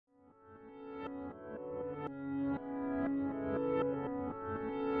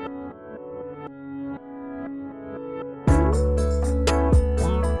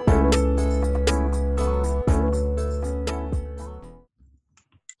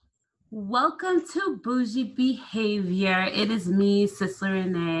Welcome to Bougie Behavior. It is me, Sister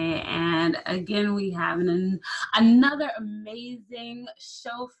Renee, and again we have another amazing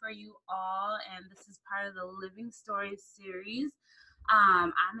show for you all, and this is part of the Living Stories series.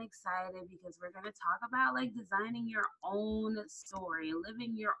 I'm excited because we're going to talk about like designing your own story,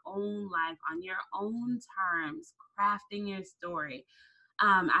 living your own life on your own terms, crafting your story.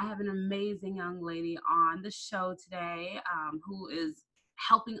 I have an amazing young lady on the show today who is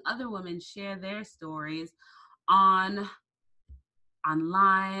helping other women share their stories on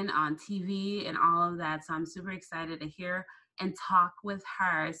online, on TV, and all of that. So I'm super excited to hear and talk with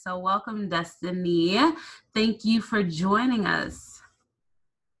her. So welcome, Destiny. Thank you for joining us.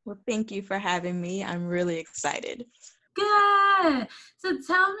 Well, thank you for having me. I'm really excited. Good. So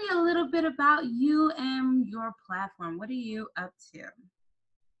tell me a little bit about you and your platform. What are you up to?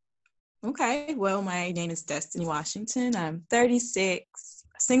 Okay, well, my name is Destiny Washington. I'm 36,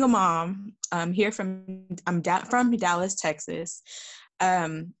 single mom. I'm from Dallas, Texas.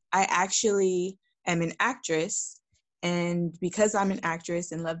 I actually am an actress, and because I'm an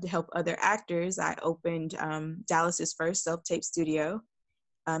actress and love to help other actors, I opened Dallas's first self-tape studio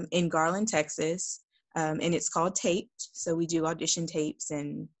in Garland, Texas, and it's called Taped. So we do audition tapes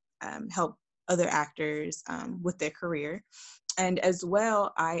and help other actors with their career. And as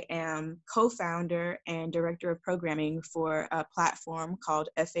well, I am co-founder and director of programming for a platform called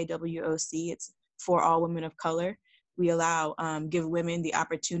FAWOC. It's for all women of color. We give women the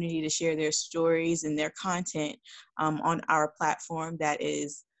opportunity to share their stories and their content on our platform that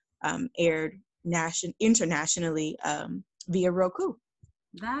is aired internationally via Roku.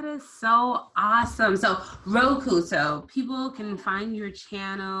 That is so awesome. So Roku, so people can find your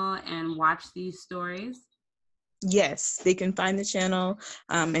channel and watch these stories. Yes, they can find the channel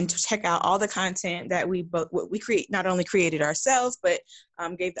and to check out all the content that we create. Not only created ourselves, but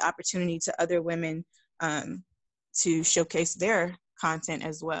gave the opportunity to other women to showcase their content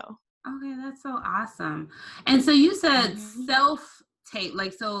as well. Okay, that's so awesome. And so you said Mm-hmm. self tape,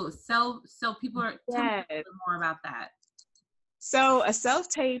 like so people are tell me a Yes. little bit more about that. So a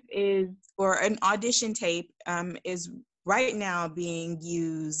self-tape or an audition tape is right now being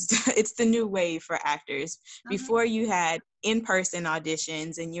used. It's the new wave for actors. Okay. Before you had in-person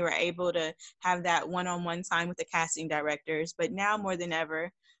auditions and you were able to have that one-on-one time with the casting directors, but now more than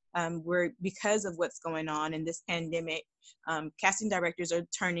ever, because of what's going on in this pandemic, casting directors are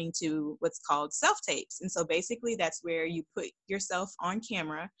turning to what's called self-tapes. And so basically that's where you put yourself on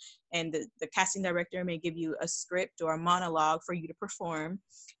camera and the casting director may give you a script or a monologue for you to perform,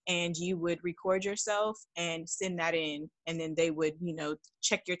 and you would record yourself and send that in, and then they would,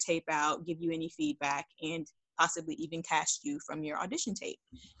 check your tape out, give you any feedback, and possibly even cast you from your audition tape.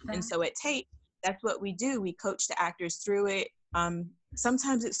 And so at Tape, that's what we do. We coach the actors through it.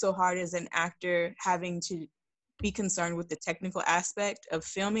 Sometimes it's so hard as an actor having to be concerned with the technical aspect of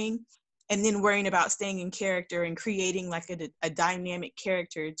filming and then worrying about staying in character and creating like a dynamic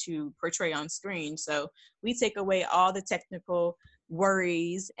character to portray on screen. So we take away all the technical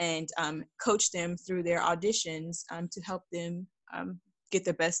worries and coach them through their auditions to help them get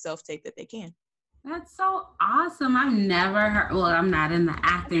the best self-tape that they can. That's so awesome. I've never heard, well, I'm not in the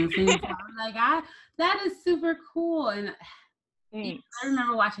acting scene, so I'm like, that is super cool. And Thanks. I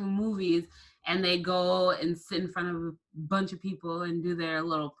remember watching movies and they go and sit in front of a bunch of people and do their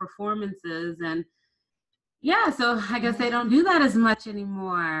little performances. And yeah, so I guess they don't do that as much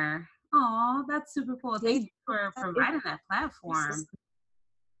anymore. Oh, that's super cool. Thank you for providing that platform.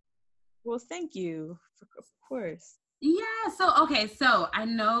 Well, thank you. Of course. Yeah, so I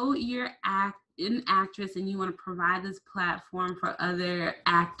know you're an actress and you want to provide this platform for other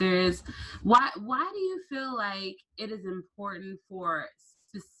actors. Why do you feel like it is important for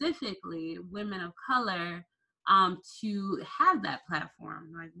specifically women of color to have that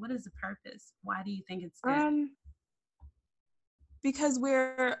platform? Like, what is the purpose? Why do you think it's good? Because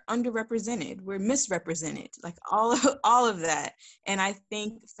we're underrepresented, we're misrepresented, like all of that. And I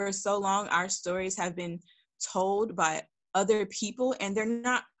think for so long our stories have been told by other people and they're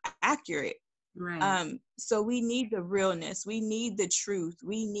not accurate. Right. So we need the realness, we need the truth,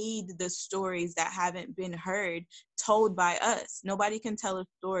 we need the stories that haven't been heard told by us. Nobody can tell a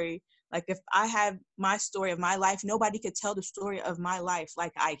story. Like if I have my story of my life, nobody could tell the story of my life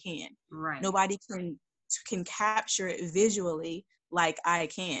like I can. Right. Nobody can capture it visually like I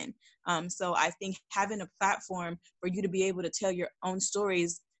can. So I think having a platform for you to be able to tell your own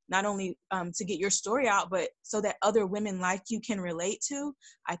stories, not only to get your story out, but so that other women like you can relate to,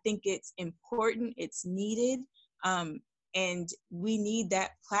 I think it's important, it's needed, and we need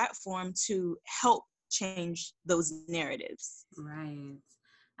that platform to help change those narratives. Right.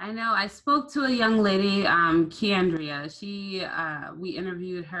 I know. I spoke to a young lady, Kiandria. We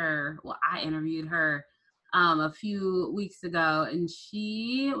interviewed her. Well, I interviewed her a few weeks ago, and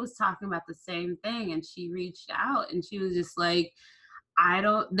she was talking about the same thing. And she reached out, and she was just like, I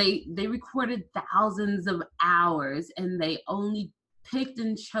don't. They recorded thousands of hours, and they only picked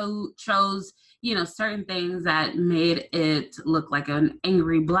and chose certain things that made it look like an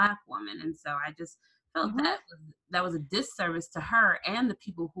angry Black woman. And so I just felt Mhm. that was a disservice to her and the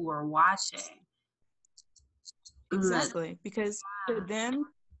people who were watching. Let- Exactly, because to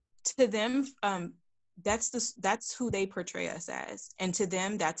them, that's who they portray us as, and to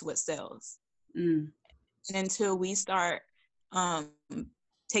them, that's what sells. mm, And until we start um,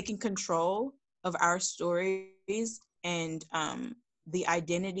 taking control of our stories and the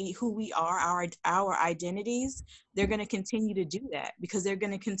identity, who we are, our identities, they're going to continue to do that because they're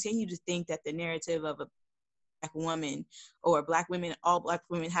going to continue to think that the narrative of a Black woman or Black women, all Black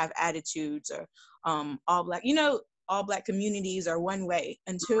women have attitudes, or all Black, all Black communities are one way.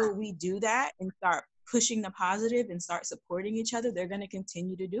 Until we do that and start pushing the positive and start supporting each other, they're going to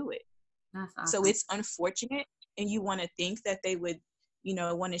continue to do it. that's So awesome. it's unfortunate, and you want to think that they would,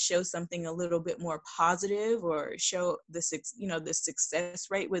 want to show something a little bit more positive or show the success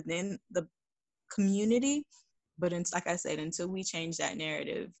rate within the community. But it's like I said, until we change that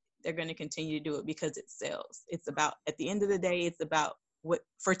narrative, they're going to continue to do it because it sells. It's about, at the end of the day, it's about what,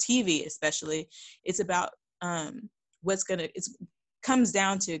 for TV especially, it's about what's gonna. It's comes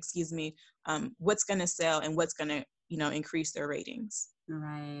down to, what's gonna sell and what's gonna increase their ratings.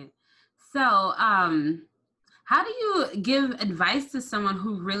 Right. So, how do you give advice to someone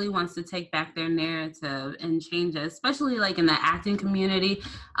who really wants to take back their narrative and change it, especially like in the acting community?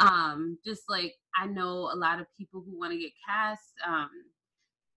 Just like I know a lot of people who want to get cast,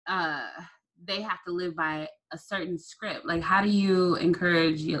 uh, they have to live by a certain script. Like, how do you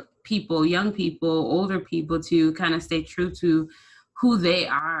encourage people, young people, older people, to kind of stay true to who they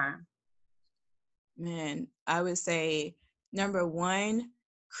are? Man, I would say number one,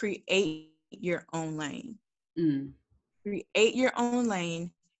 create your own lane. Mm, Create your own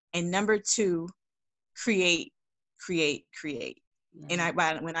lane. And number two, create, create. And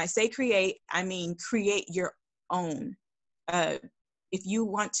yeah. when I say create, I mean create your own. Uh, if you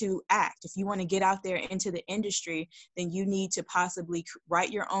want to act, if you want to get out there into the industry, then you need to possibly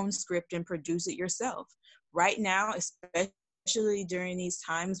write your own script and produce it yourself. Right now, especially during these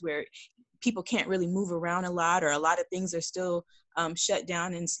times where people can't really move around a lot, or a lot of things are still shut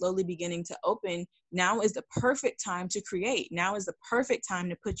down and slowly beginning to open, now is the perfect time to create. Now is the perfect time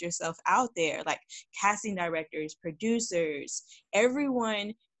to put yourself out there. Like casting directors, producers,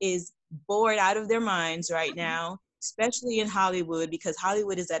 everyone is bored out of their minds right now, especially in Hollywood, because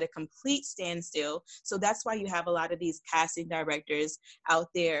Hollywood is at a complete standstill. So that's why you have a lot of these casting directors out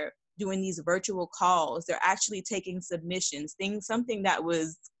there doing these virtual calls. They're actually taking submissions, something that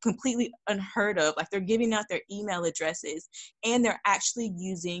was completely unheard of. Like, they're giving out their email addresses, and they're actually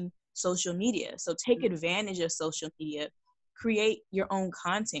using social media. So take advantage of social media. Create your own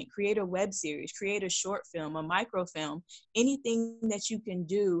content, create a web series, create a short film, a microfilm, anything that you can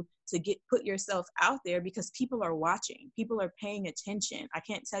do to put yourself out there, because people are watching, people are paying attention. I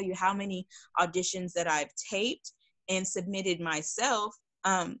can't tell you how many auditions that I've taped and submitted myself,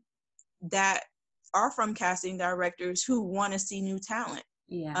 that are from casting directors who want to see new talent.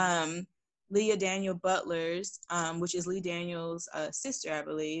 Yeah. Leah Daniel Butler's, which is Lee Daniels' sister, I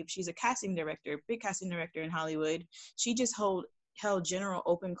believe. She's a casting director, big casting director in Hollywood. She just held general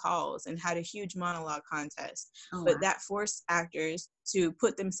open calls and had a huge monologue contest. Oh, But wow. that forced actors to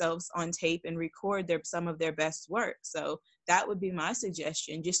put themselves on tape and record some of their best work. So that would be my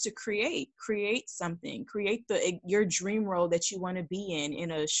suggestion, just to create something, create your dream role that you want to be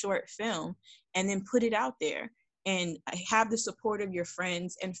in a short film, and then put it out there, and have the support of your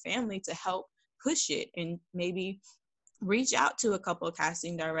friends and family to help push it, and maybe reach out to a couple of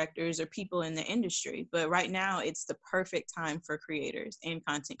casting directors or people in the industry. But right now, it's the perfect time for creators and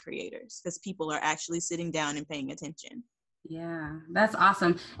content creators, because people are actually sitting down and paying attention. Yeah, that's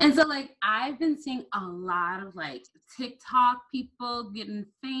awesome. And so like I've been seeing a lot of like TikTok people getting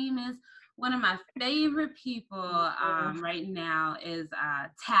famous. One of my favorite people Yeah. right now is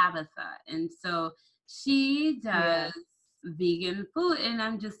Tabitha. And so she Yeah. does vegan food, and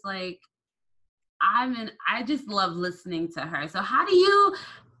I'm just like I just love listening to her. So how do you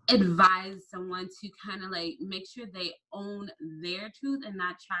advise someone to kind of like make sure they own their truth and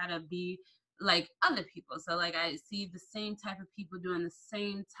not try to be like other people? So like I see the same type of people doing the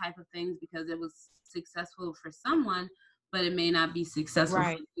same type of things because it was successful for someone, but it may not be successful for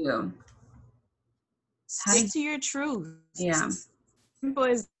Right. you. How do Stick you, to your truth. yeah. simple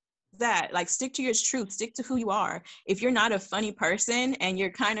as that. Like, stick to your truth, stick to who you are. If you're not a funny person and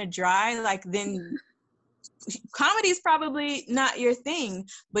you're kind of dry, like, then comedy is probably not your thing.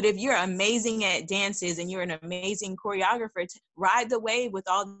 But if you're amazing at dances and you're an amazing choreographer, ride the wave with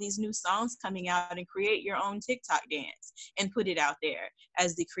all these new songs coming out and create your own TikTok dance and put it out there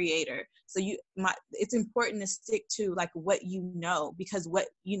as the creator. So it's important to stick to like what you know, because what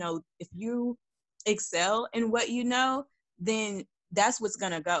you know, if you excel in what you know, then that's what's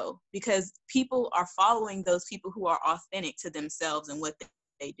going to go, because people are following those people who are authentic to themselves and what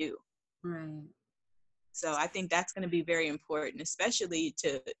they do. Right. So I think that's going to be very important, especially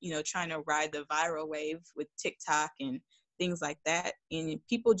to, trying to ride the viral wave with TikTok and things like that. And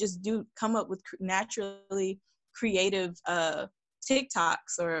people just do come up with naturally creative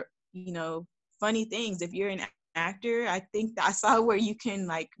TikToks or, funny things. If you're an actor, I think I saw where you can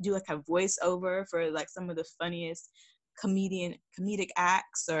like do like a voiceover for like some of the funniest comedic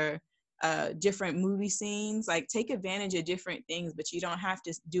acts or different movie scenes. Like, take advantage of different things, but you don't have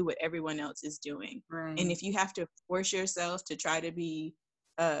to do what everyone else is doing. Right. And if you have to force yourself to try to be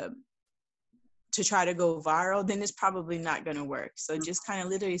to try to go viral, then it's probably not going to work. So just kind of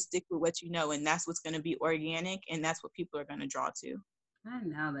literally stick with what you know, and that's what's going to be organic, and that's what people are going to draw to. I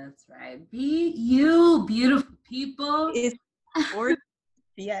know that's right. Be you, beautiful people. It's or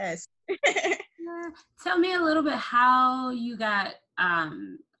yes. Tell me a little bit how you got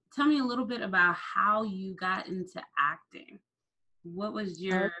tell me a little bit about how you got into acting. What was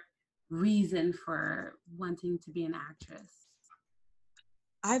your reason for wanting to be an actress?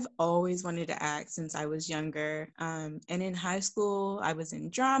 I've always wanted to act since I was younger. And in high school, I was in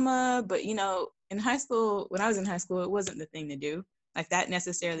drama, but in high school, when I was in high school, it wasn't the thing to do. Like, that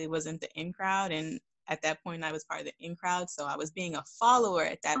necessarily wasn't the in crowd. And at that point, I was part of the in crowd. So I was being a follower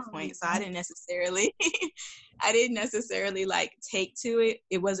at that point. So I didn't necessarily like take to it.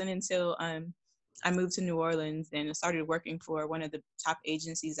 It wasn't until I moved to New Orleans and I started working for one of the top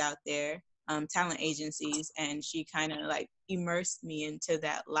agencies out there, talent agencies, and she kind of like immersed me into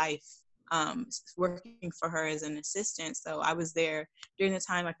that life, working for her as an assistant. So I was there during the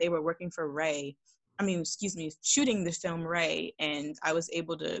time like they were working for shooting the film Ray, and I was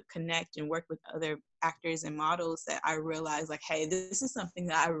able to connect and work with other actors and models that I realized like, hey, this is something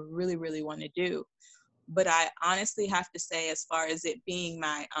that I really, really want to do. But I honestly have to say, as far as it being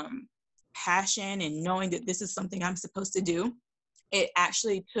my passion and knowing that this is something I'm supposed to do, it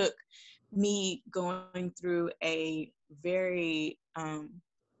actually took me going through a very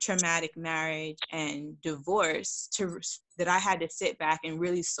traumatic marriage and divorce that I had to sit back and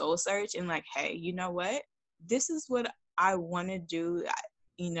really soul search and like, hey, you know what? This is what I want to do.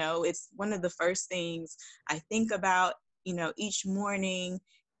 It's one of the first things I think about, each morning,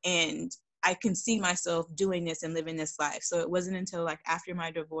 and I can see myself doing this and living this life. So it wasn't until like after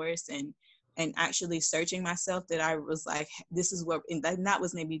my divorce and actually searching myself that I was like, this is what, and that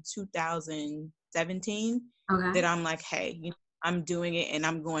was maybe 2017, that I'm like, hey, I'm doing it and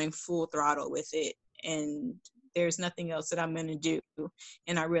I'm going full throttle with it. And there's nothing else that I'm going to do.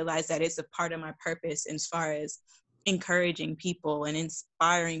 And I realized that it's a part of my purpose as far as encouraging people and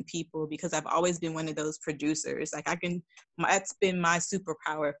inspiring people, because I've always been one of those producers. Like, that's been my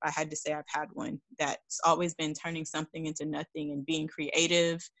superpower, if I had to say I've had one. That's always been turning something into nothing and being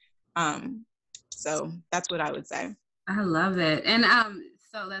creative. So that's what I would say. I love it. And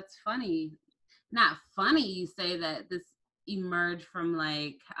so that's funny. Not funny you say that this emerged from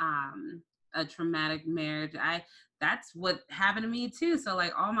like a traumatic marriage. That's what happened to me too. So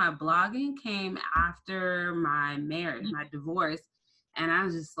like all my blogging came after my marriage, my divorce. And I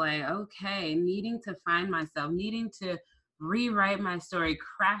was just like, okay, needing to find myself, needing to rewrite my story,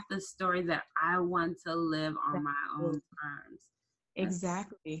 craft the story that I want to live on my own terms.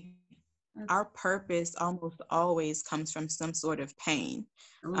 Exactly. Our purpose almost always comes from some sort of pain,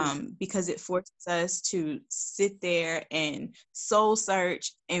 because it forces us to sit there and soul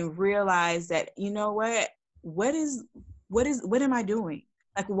search and realize that, you know what am I doing?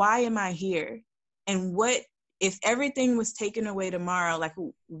 Like, why am I here? And what if everything was taken away tomorrow? Like,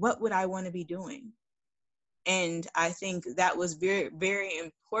 what would I want to be doing? And I think that was very, very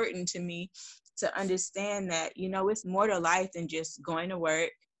important to me to understand that, it's more to life than just going to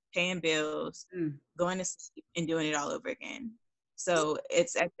work, paying bills, going to sleep, and doing it all over again. So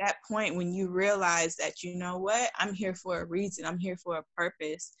it's at that point when you realize that, you know what, I'm here for a reason, I'm here for a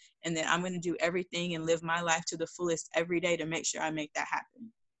purpose, and that I'm going to do everything and live my life to the fullest every day to make sure I make that happen.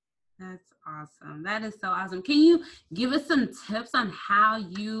 That's awesome. That is so awesome. Can you give us some tips on how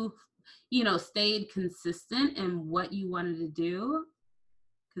you stayed consistent in what you wanted to do?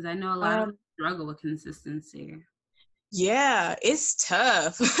 Because I know a lot of people struggle with consistency. Yeah, it's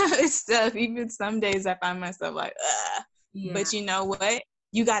tough. It's tough. Even some days I find myself like, ugh. Yeah. But you know what?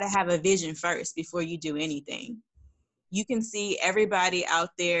 You got to have a vision first before you do anything. You can see everybody out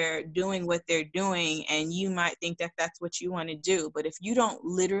there doing what they're doing, and you might think that that's what you want to do. But if you don't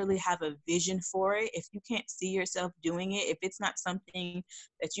literally have a vision for it, if you can't see yourself doing it, if it's not something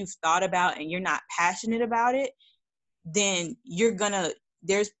that you've thought about and you're not passionate about it, then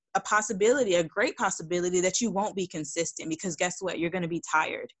there's a possibility, a great possibility, that you won't be consistent, because guess what? You're going to be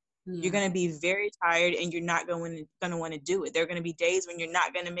tired. Yeah. You're going to be very tired, and you're not going to want to do it. There are going to be days when you're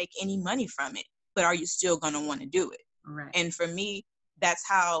not going to make any money from it, but are you still going to want to do it? Right. And for me, that's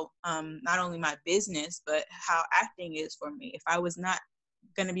how not only my business, but how acting is for me. If I was not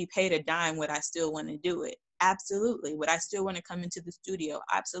going to be paid a dime, would I still want to do it? Absolutely. Would I still want to come into the studio?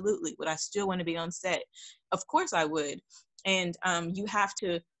 Absolutely. Would I still want to be on set? Of course I would. And you have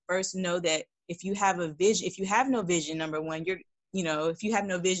to first know that if you have a vision, if you have no vision, number one, if you have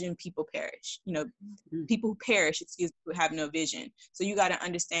no vision, people perish. People who perish, who have no vision. So you got to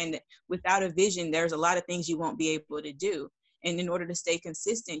understand that without a vision, there's a lot of things you won't be able to do. And in order to stay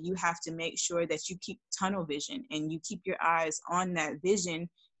consistent, you have to make sure that you keep tunnel vision and you keep your eyes on that vision,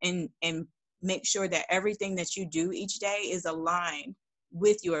 and make sure that everything that you do each day is aligned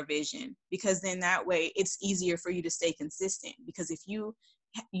with your vision, because then that way it's easier for you to stay consistent. Because if you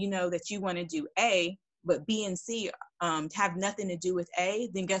know that you want to do A, but B and C have nothing to do with A,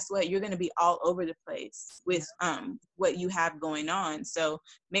 then guess what? You're going to be all over the place with what you have going on. So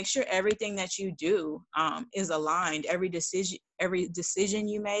make sure everything that you do is aligned. Every decision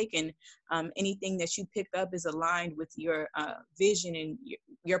you make, and anything that you pick up is aligned with your vision and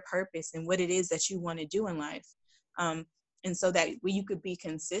your purpose and what it is that you want to do in life. And so that you could be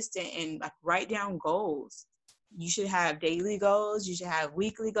consistent and like write down goals. You should have daily goals. You should have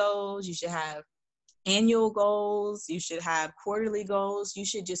weekly goals. You should have annual goals. You should have quarterly goals. You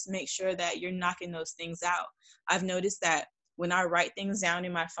should just make sure that you're knocking those things out. I've noticed that when I write things down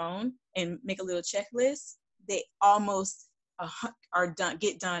in my phone and make a little checklist, they almost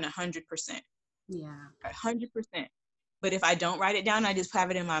get done 100%. Yeah. 100%. But if I don't write it down, I just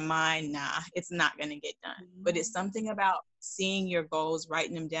have it in my mind, it's not going to get done. Mm-hmm. But it's something about seeing your goals,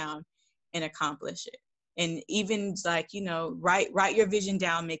 writing them down, and accomplish it. And even like, write your vision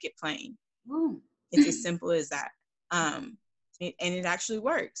down, make it plain. It's as simple as that. And it actually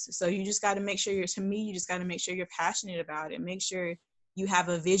works. So you just got to make sure you just got to make sure you're passionate about it. Make sure you have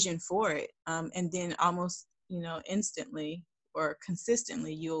a vision for it. And then almost, instantly or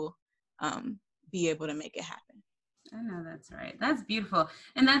consistently, you'll be able to make it happen. I know, that's right. That's beautiful.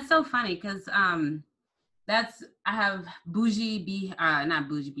 And that's so funny because I have not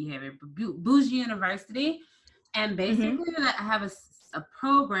bougie behavior, but bougie university. And basically I have a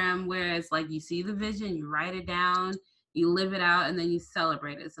program where it's like you see the vision, you write it down, you live it out, and then you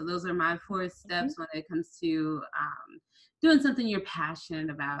celebrate it. So those are my 4 steps when it comes to doing something you're passionate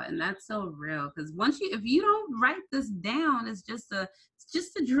about. And that's so real, because if you don't write this down, it's just a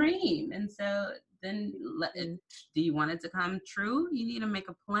dream. And so then do you want it to come true? You need to make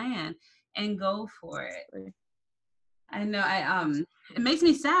a plan and go for it. I know it makes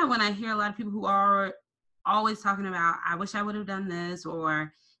me sad when I hear a lot of people who are always talking about, I wish I would have done this,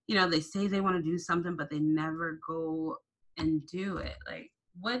 or, they say they want to do something, but they never go and do it. Like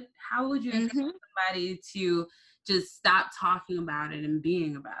how would you encourage somebody to just stop talking about it and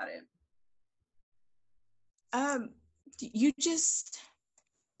being about it?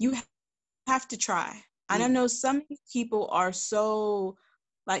 You have to try. I don't know, some people are so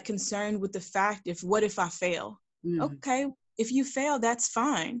like concerned with the fact what if I fail? Okay, if you fail, that's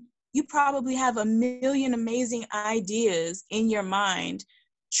fine. You probably have a million amazing ideas in your mind.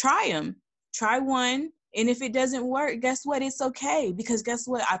 Try them. Try one. And if it doesn't work, guess what? It's okay. Because guess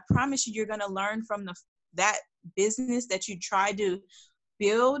what? I promise you're going to learn from that business that you try to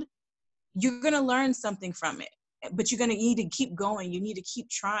build. You're going to learn something from it. But you're going to need to keep going. You need to keep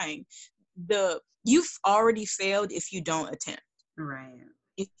trying. You've already failed if you don't attempt. Right.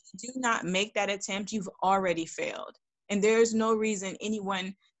 If you do not make that attempt, you've already failed. And there's no reason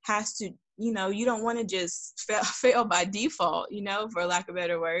anyone has to, you don't want to just fail by default, for lack of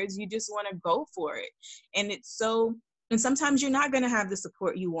better words. You just want to go for it. And sometimes you're not going to have the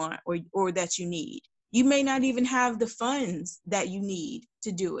support you want or that you need. You may not even have the funds that you need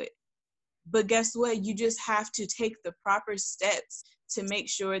to do it. But guess what? You just have to take the proper steps to make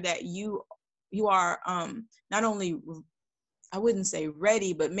sure that you are not only, I wouldn't say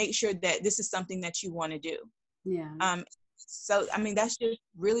ready, but make sure that this is something that you want to do. Yeah. So, that's just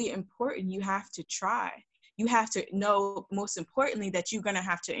really important. You have to try. You have to know, most importantly, that you're going to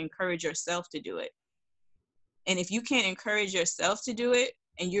have to encourage yourself to do it. And if you can't encourage yourself to do it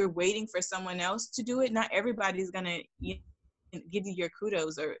and you're waiting for someone else to do it, not everybody's going to give you your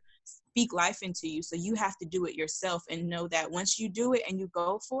kudos or speak life into you. So you have to do it yourself and know that once you do it and you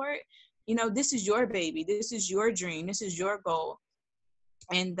go for it, you know, this is your baby. This is your dream. This is your goal.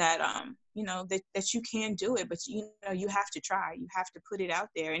 And that, you know, that you can do it, but you know, you have to try, you have to put it out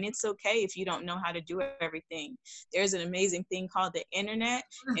there. And it's okay if you don't know how to do everything. There's an amazing thing called the internet,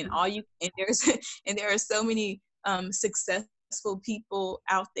 and there are so many successful people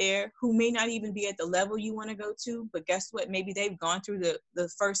out there who may not even be at the level you want to go to, but guess what? Maybe they've gone through the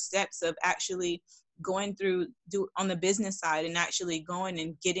first steps of actually going through on the business side and actually going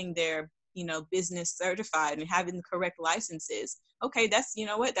and getting their, you know, business certified and having the correct licenses. Okay, that's, you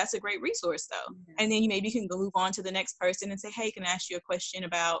know what, that's a great resource though. And then you maybe can go move on to the next person and say, hey, can I ask you a question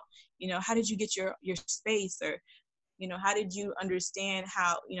about, you know, how did you get your space, or, you know, how did you understand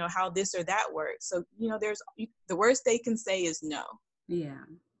how, you know, how this or that works? So, you know, the worst they can say is no. Yeah.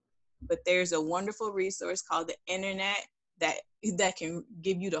 But there's a wonderful resource called the internet that can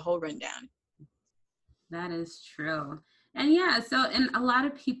give you the whole rundown. That is true. And yeah, so, and a lot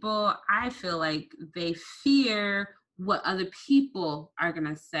of people, I feel like they fear what other people are going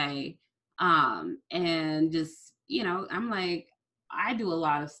to say. And just, you know, I'm like, I do a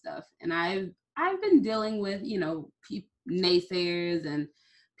lot of stuff, and I've been dealing with, you know, naysayers and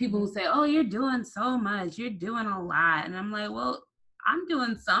people who say, oh, you're doing so much, you're doing a lot. And I'm like, well, I'm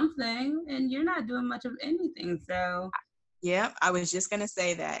doing something and you're not doing much of anything. So yeah, I was just going to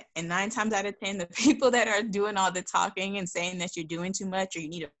say that. And 9 times out of 10, the people that are doing all the talking and saying that you're doing too much or you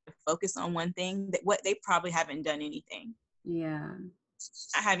need to focus on one thing, that what they probably haven't done anything. Yeah.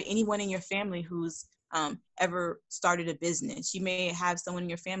 I have anyone in your family who's ever started a business. You may have someone in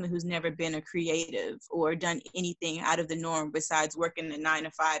your family who's never been a creative or done anything out of the norm besides working a 9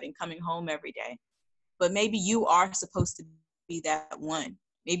 to 5 and coming home every day. But maybe you are supposed to be that one.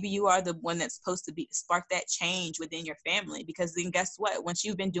 Maybe you are the one that's supposed to spark that change within your family, because then guess what? Once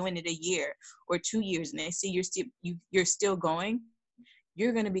you've been doing it a year or 2 years and they see you're still going,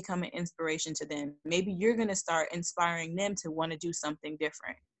 you're going to become an inspiration to them. Maybe you're going to start inspiring them to want to do something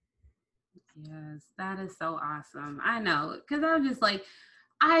different. Yes, that is so awesome. I know, because I'm just like,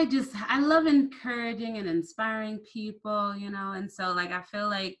 I love encouraging and inspiring people, you know, and so like I feel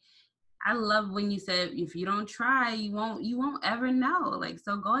like I love when you said if you don't try, you won't ever know. Like,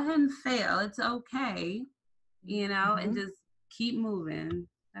 so go ahead and fail. It's okay, you know, and just keep moving.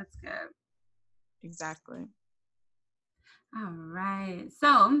 That's good. Exactly. All right.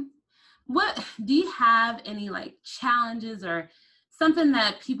 So, what do you have any like challenges or something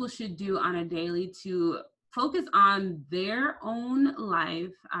that people should do on a daily to focus on their own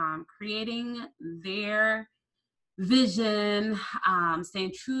life, creating their vision,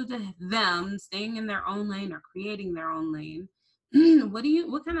 staying true to them, staying in their own lane or creating their own lane?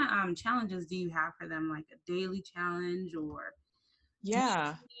 What kind of challenges do you have for them, like a daily challenge or?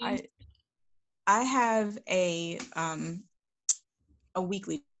 Yeah, I have a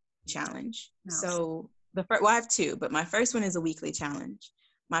weekly challenge. No. So I have 2, but my first one is a weekly challenge.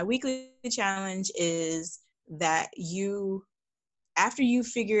 My weekly challenge is that after you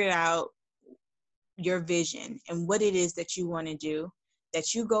figure out your vision and what it is that you want to do,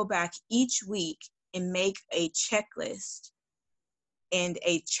 that you go back each week and make a checklist and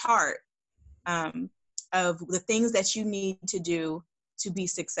a chart of the things that you need to do to be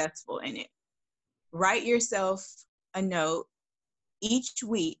successful in it. Write yourself a note each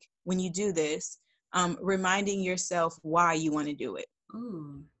week when you do this, reminding yourself why you want to do it.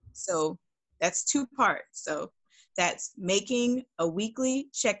 Ooh. So that's 2 parts. So that's making a weekly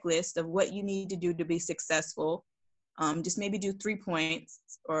checklist of what you need to do to be successful. Just maybe do 3 points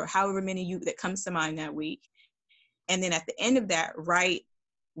or however many that comes to mind that week. And then at the end of that, write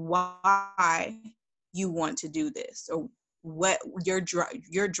why you want to do this, or what your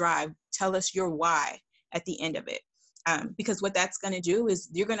drive. Tell us your why at the end of it. Because what that's going to do is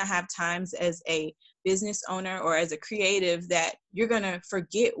you're going to have times as a business owner or as a creative that you're going to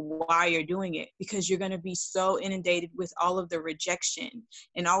forget why you're doing it, because you're going to be so inundated with all of the rejection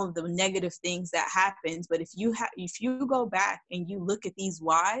and all of the negative things that happens. But if you go back and you look at these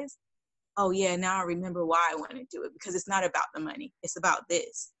whys, oh yeah, now I remember why I want to do it, because it's not about the money, it's about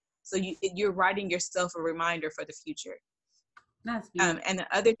this. So you're writing yourself a reminder for the future. That's beautiful. And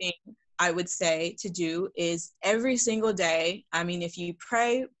the other thing I would say to do is every single day, I mean, if you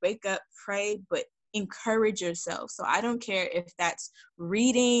pray, wake up, pray, but encourage yourself. So I don't care if that's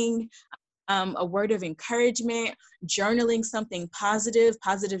reading a word of encouragement, journaling something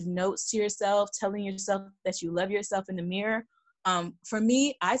positive notes to yourself, telling yourself that you love yourself in the mirror, For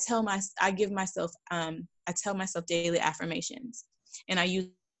me, I tell myself daily affirmations, and I use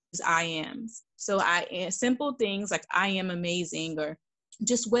I ams. So simple things like I am amazing, or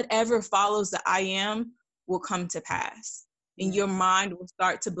just whatever follows the I am will come to pass. And your mind will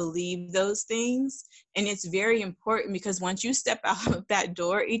start to believe those things. And it's very important, because once you step out of that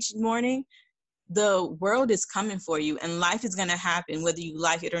door each morning, the world is coming for you, and life is going to happen whether you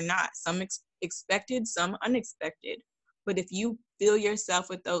like it or not. Some expected, some unexpected. But if you fill yourself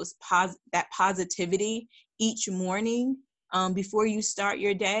with that positivity each morning, before you start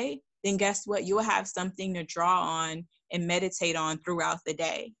your day, then guess what? You'll have something to draw on and meditate on throughout the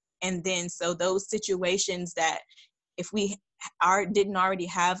day. And then, so those situations that if we didn't already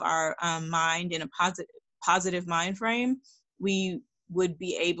have our mind in a positive mind frame, we'd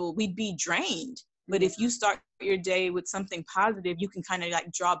be drained. But if you start your day with something positive, you can kind of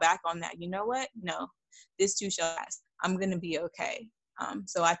like draw back on that. You know what? No, this too shall pass. I'm going to be okay.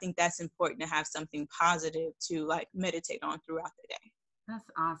 So I think that's important, to have something positive to like meditate on throughout the day. That's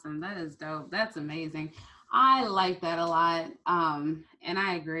awesome. That is dope. That's amazing. I like that a lot. And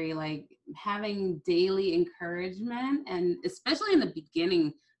I agree, like having daily encouragement, and especially in the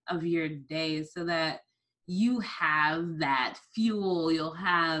beginning of your day, so that you have that fuel, you'll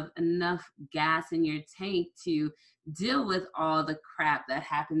have enough gas in your tank to deal with all the crap that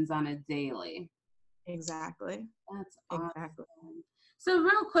happens on a daily. Exactly. That's awesome. Exactly. So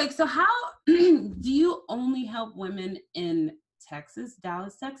real quick, so how do you only help women in Texas,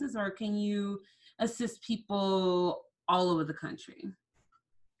 Dallas, Texas, or can you assist people all over the country?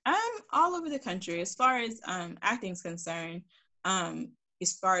 I'm all over the country as far as acting is concerned.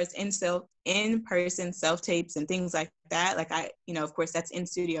 As far as in-person self-tapes and things like that, like of course that's in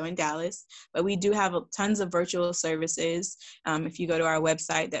studio in Dallas, but we do have tons of virtual services. If you go to our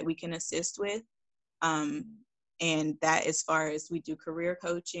website, that we can assist with. And that, as far as we do career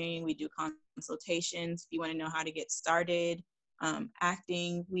coaching, we do consultations. If you want to know how to get started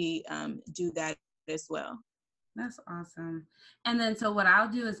acting, we do that as well. That's awesome. And then, so what I'll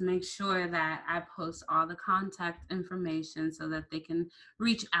do is make sure that I post all the contact information so that they can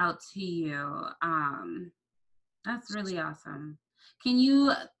reach out to you. That's really awesome. Can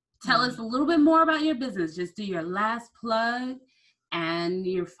you tell us a little bit more about your business? Just do your last plug and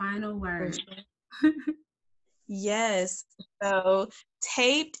your final word. Yes. So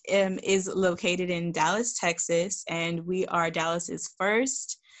Taped is located in Dallas, Texas, and we are Dallas's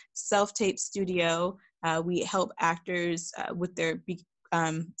first self-tape studio. We help actors with their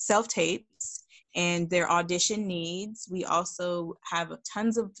self-tapes and their audition needs. We also have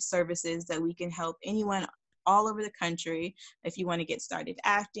tons of services that we can help anyone all over the country. If you want to get started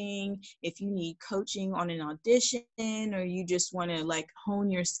acting, if you need coaching on an audition, or you just want to like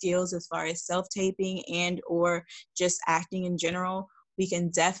hone your skills as far as self-taping and or just acting in general, we can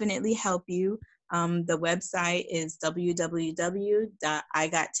definitely help you. The website is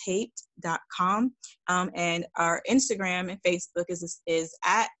www.igattaped.com, and our Instagram and Facebook is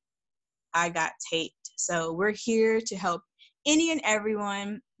at I Got Taped. So we're here to help any and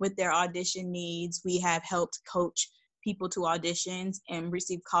everyone with their audition needs. We have helped coach people to auditions and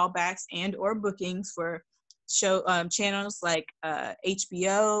receive callbacks and or bookings for show channels like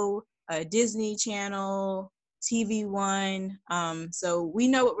HBO, Disney Channel, TV One. So we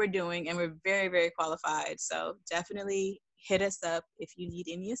know what we're doing, and we're very, very qualified. So definitely hit us up if you need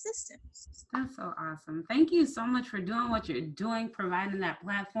any assistance. That's so awesome. Thank you so much for doing what you're doing, providing that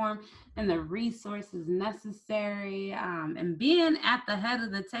platform and the resources necessary, and being at the head of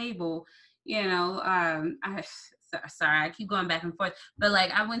the table. Sorry, I keep going back and forth, but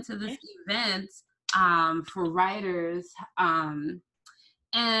like I went to this event for writers, and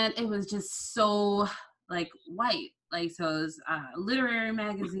it was just so like white, like, so it was literary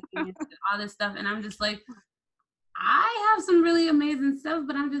magazine and all this stuff, and I'm just like, I have some really amazing stuff,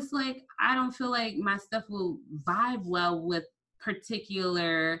 but I'm just like, I don't feel like my stuff will vibe well with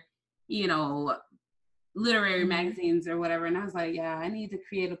particular, literary magazines or whatever. And I was like, yeah, I need to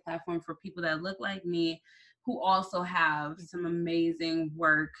create a platform for people that look like me, who also have some amazing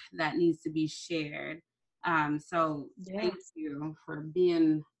work that needs to be shared. So thank you for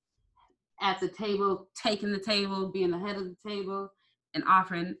being at the table, taking the table, being the head of the table, and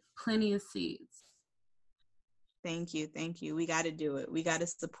offering plenty of seats. Thank you. Thank you. We got to do it. We got to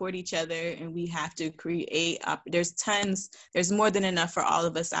support each other, and we have to create. There's more than enough for all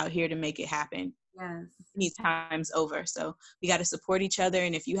of us out here to make it happen. Yes. Many times over. So we got to support each other.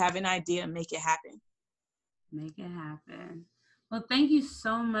 And if you have an idea, make it happen. Make it happen. Well, thank you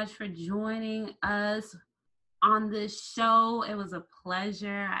so much for joining us on this show. It was a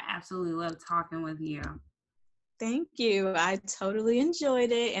pleasure. I absolutely love talking with you. Thank you. I totally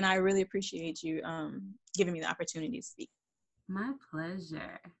enjoyed it, and I really appreciate you giving me the opportunity to speak. My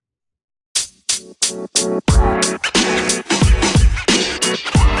pleasure.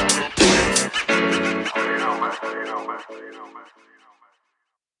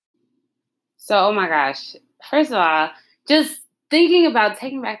 So, oh my gosh. First of all, just thinking about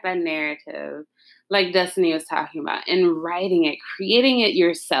taking back that narrative, like Destiny was talking about, and writing it, creating it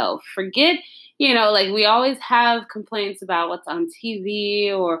yourself. Forget, like we always have complaints about what's on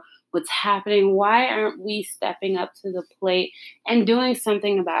TV or what's happening. Why aren't we stepping up to the plate and doing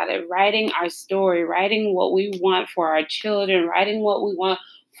something about it? Writing our story, writing what we want for our children, writing what we want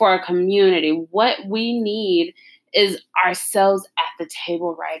for our community. What we need is ourselves at the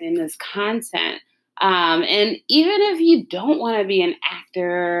table writing this content. And even if you don't want to be an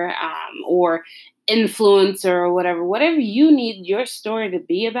actor or influencer or whatever you need your story to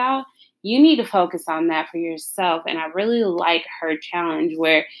be about, you need to focus on that for yourself. And I really like her challenge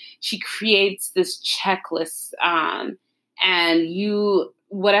where she creates this checklist, and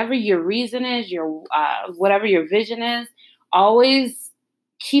whatever your reason is, whatever your vision is, always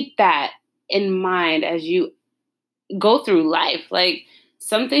keep that in mind as you go through life. Like,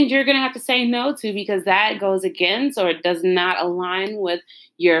 some things you're going to have to say no to because that goes against or it does not align with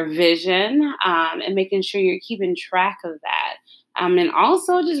your vision, and making sure you're keeping track of that. And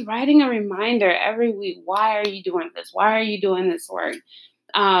also just writing a reminder every week. Why are you doing this? Why are you doing this work?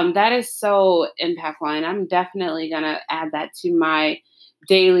 That is so impactful. And I'm definitely going to add that to my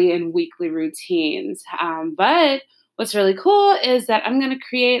daily and weekly routines. But what's really cool is that I'm going to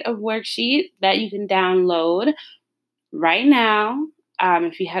create a worksheet that you can download right now.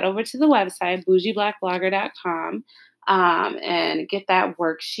 If you head over to the website, bougieblackblogger.com, and get that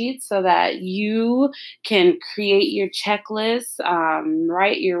worksheet so that you can create your checklist,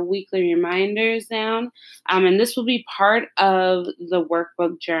 write your weekly reminders down. And this will be part of the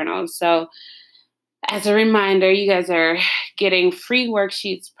workbook journal. So as a reminder, you guys are getting free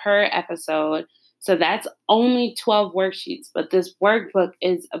worksheets per episode. So that's only 12 worksheets, but this workbook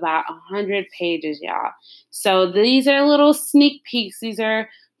is about 100 pages, y'all. So these are little sneak peeks. These are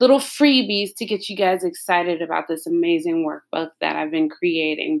little freebies to get you guys excited about this amazing workbook that I've been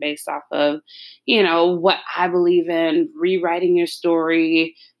creating based off of, what I believe in, rewriting your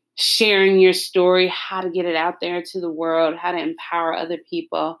story, sharing your story, how to get it out there to the world, how to empower other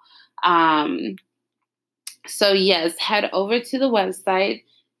people. So yes, head over to the website,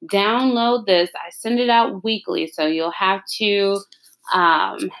 download this. I send it out weekly, so you'll have to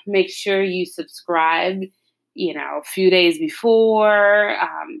make sure you subscribe, a few days before,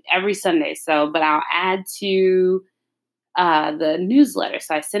 every Sunday. But I'll add to the newsletter.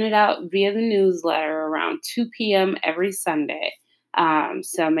 So I send it out via the newsletter around 2 p.m. every Sunday.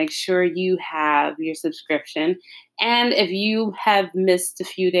 So make sure you have your subscription. And if you have missed a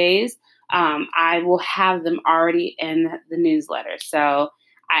few days, I will have them already in the newsletter. So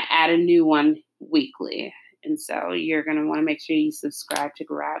I add a new one weekly. And so you're going to want to make sure you subscribe to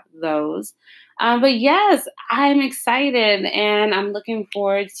grab those. But yes, I'm excited and I'm looking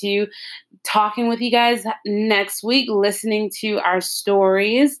forward to talking with you guys next week, listening to our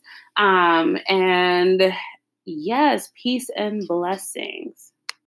stories. And yes, peace and blessings.